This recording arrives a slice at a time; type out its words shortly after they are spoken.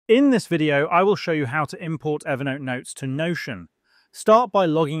In this video, I will show you how to import Evernote notes to Notion. Start by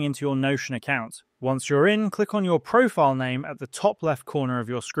logging into your Notion account. Once you're in, click on your profile name at the top left corner of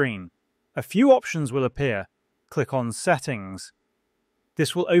your screen. A few options will appear. Click on Settings.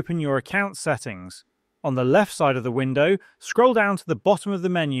 This will open your account settings. On the left side of the window, scroll down to the bottom of the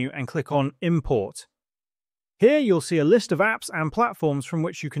menu and click on Import. Here you'll see a list of apps and platforms from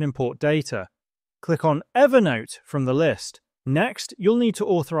which you can import data. Click on Evernote from the list. Next, you'll need to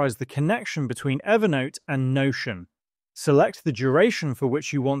authorize the connection between Evernote and Notion. Select the duration for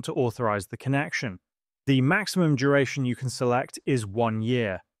which you want to authorize the connection. The maximum duration you can select is 1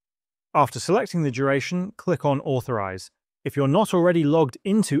 year. After selecting the duration, click on Authorize. If you're not already logged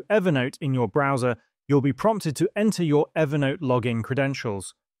into Evernote in your browser, you'll be prompted to enter your Evernote login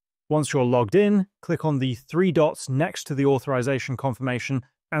credentials. Once you're logged in, click on the 3 dots next to the authorization confirmation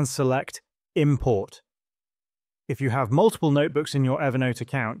and select Import. If you have multiple notebooks in your Evernote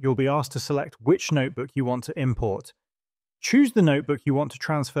account, you'll be asked to select which notebook you want to import. Choose the notebook you want to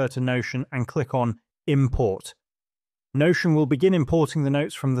transfer to Notion and click on Import. Notion will begin importing the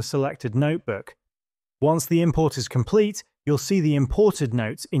notes from the selected notebook. Once the import is complete, you'll see the imported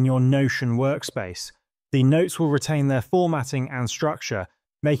notes in your Notion workspace. The notes will retain their formatting and structure,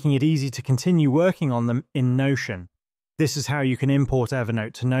 making it easy to continue working on them in Notion. This is how you can import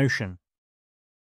Evernote to Notion.